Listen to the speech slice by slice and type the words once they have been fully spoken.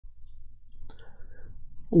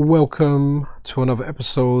Welcome to another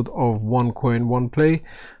episode of One Coin One Play.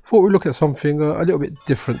 Thought we'd look at something a little bit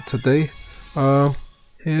different today.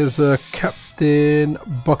 Here's Captain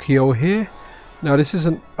Bucky here. Now this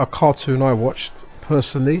isn't a cartoon I watched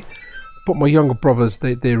personally, but my younger brothers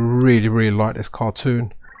they really like this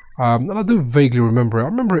cartoon, and I do vaguely remember it. I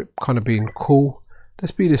remember it kind of being cool.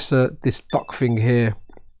 Let's be this duck thing here.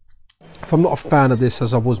 If I'm not a fan of this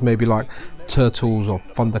as I was maybe like Turtles or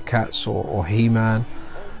Thundercats or He-Man,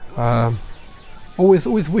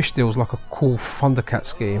 always wished there was like a cool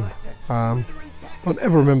Thundercats game. Don't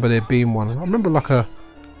ever remember there being one. I remember like a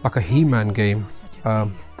He-Man game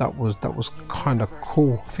that was kind of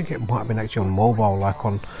cool. I think it might have been actually on mobile, like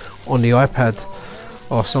on the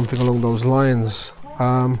iPad or something along those lines.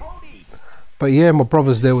 But yeah, my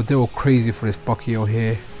brothers they were crazy for this Bucky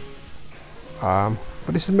here.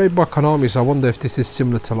 But this is made by Konami, so I wonder if this is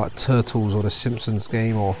similar to like Turtles or the Simpsons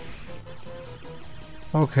game or...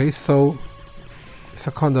 Okay, so it's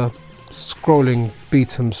a kind of scrolling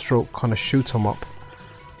beat 'em stroke kind of shoot 'em up,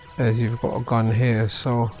 as you've got a gun here.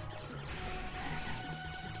 So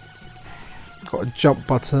got a jump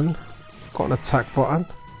button, got an attack button,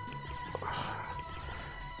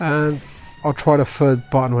 and I'll try the third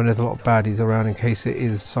button when there's a lot of baddies around in case it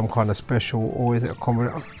is some kind of special, or is it a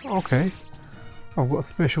combination? Okay, I've got a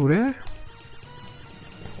special there.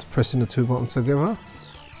 It's pressing the two buttons together.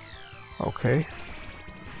 Okay.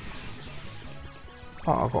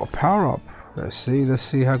 Oh, I've got a power up. Let's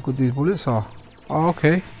see how good these bullets are. Oh,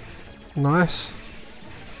 okay, nice.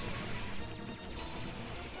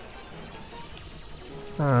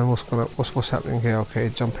 And what's happening here? Okay,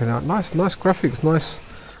 jumping out. Nice graphics.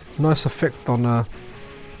 Nice effect on how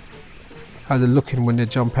they're looking when they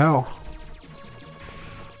jump out.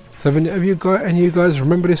 So, have you guys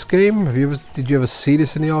remember this game? Did you ever see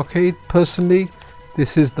this in the arcade? Personally,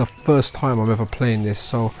 this is the first time I'm ever playing this,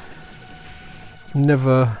 so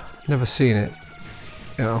never seen it.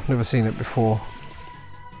 Yeah, I've never seen it before.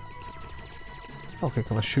 Okay,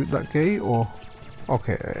 can I shoot that gate or?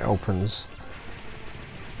 Okay, it opens.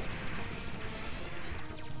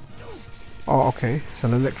 Oh, okay, it's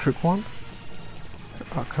an electric one.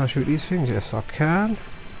 Can I shoot these things? Yes, I can.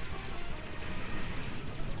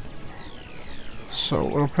 So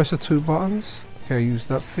when I press the two buttons, okay, I use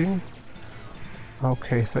that thing.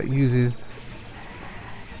 Okay, so that uses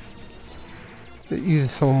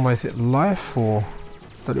some of my, is it life, or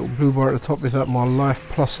that little blue bar at the top, is that my life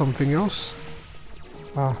plus something else?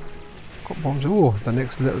 Got bombs. Oh, the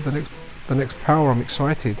next power. I'm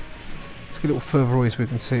excited. Let's get a little further away so we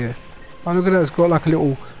can see it. Oh, look at that, it's got like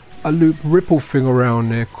a loop ripple thing around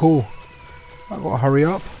there. Cool. I've got to hurry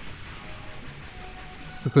up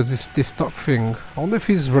because this duck thing, I wonder if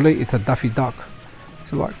he's related to Daffy Duck.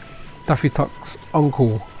 So like Daffy Duck's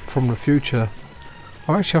uncle from the future.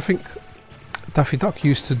 Oh, actually I think Daffy Duck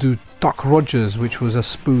used to do Duck Rogers, which was a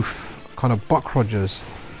spoof kind of Buck Rogers,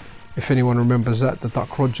 if anyone remembers that, the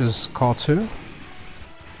Duck Rogers cartoon.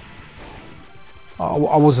 I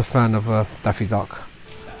was a fan of Daffy Duck,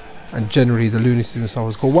 and generally the Looney Tunes. I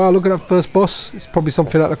was cool. Wow, look at that first boss. It's probably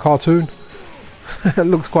something like the cartoon. It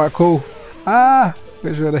looks quite cool. Ah,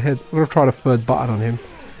 get you out of the head. I'm gonna try the third button on him.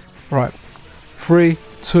 Right, 3,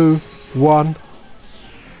 2, 1.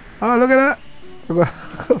 Oh, look at that.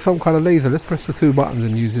 I've got some kind of laser. Let's press the two buttons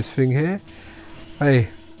and use this thing here. Hey,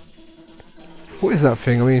 what is that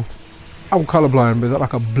thing? I mean, I'm colorblind, but is that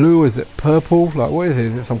like a blue? Is it purple? Like, what is it?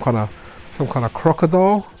 Is it some kind of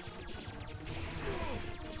crocodile?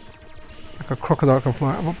 Like a crocodile can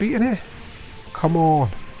fly. Am I beating it? Come on.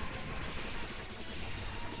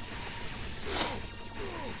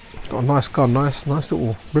 It's got a nice gun. Nice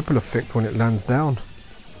little ripple effect when it lands down.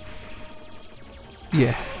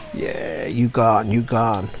 Yeah, you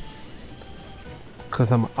gone.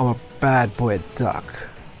 Because I'm a bad boy duck.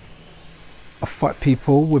 I fight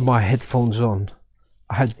people with my headphones on.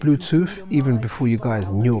 I had Bluetooth even before you guys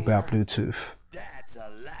knew about Bluetooth.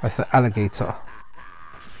 That's an alligator.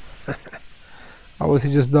 What was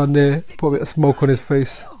he just done there? Put a bit of smoke on his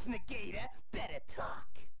face.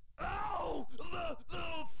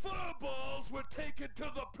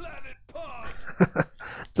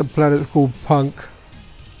 The planet's called Punk.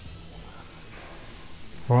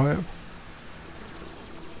 Right.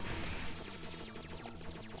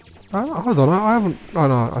 Hold on, I haven't... Oh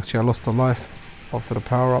no, actually I lost a life after the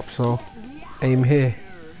power up, so... Aim here.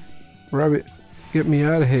 Rabbits, get me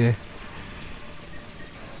out of here.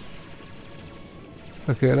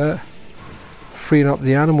 Look at that. Freeing up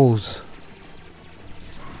the animals.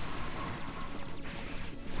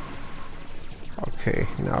 Okay,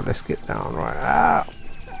 now let's get down, right. Ah!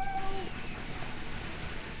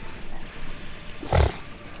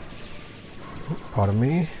 pardon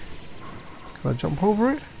me. Can I jump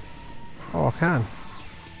over it? Oh, I can.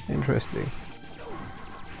 Interesting.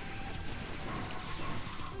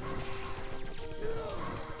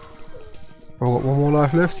 Have I got one more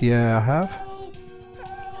life left? Yeah, I have.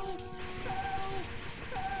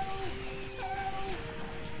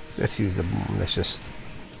 Let's use the bomb. Let's just...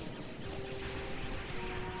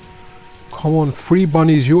 Come on, free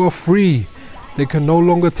bunnies, you are free. They can no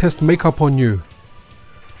longer test makeup on you.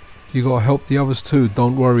 You gotta help the others too,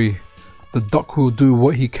 don't worry. The duck will do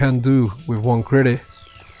what he can do with one credit.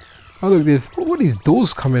 Oh look, what are these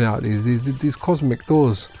doors coming out? These cosmic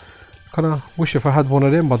doors. Kinda wish if I had one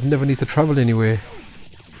of them, I'd never need to travel anywhere.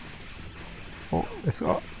 Oh, let's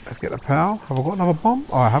get the power. Have I got another bomb?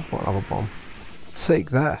 Oh, I have got another bomb. Take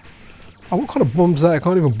that. Oh, what kind of bomb's that? I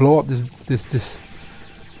can't even blow up this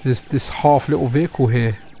half little vehicle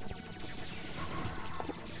here.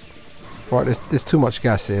 Right, there's too much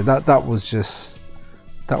gas here. That was just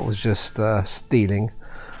stealing.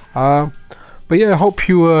 But yeah, I hope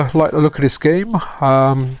you like the look of this game.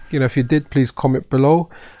 You know, if you did, please comment below.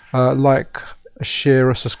 Like, share,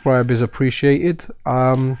 or subscribe is appreciated.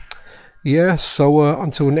 Yeah, so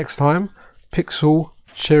until next time, Pixel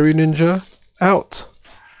Cherry Ninja out.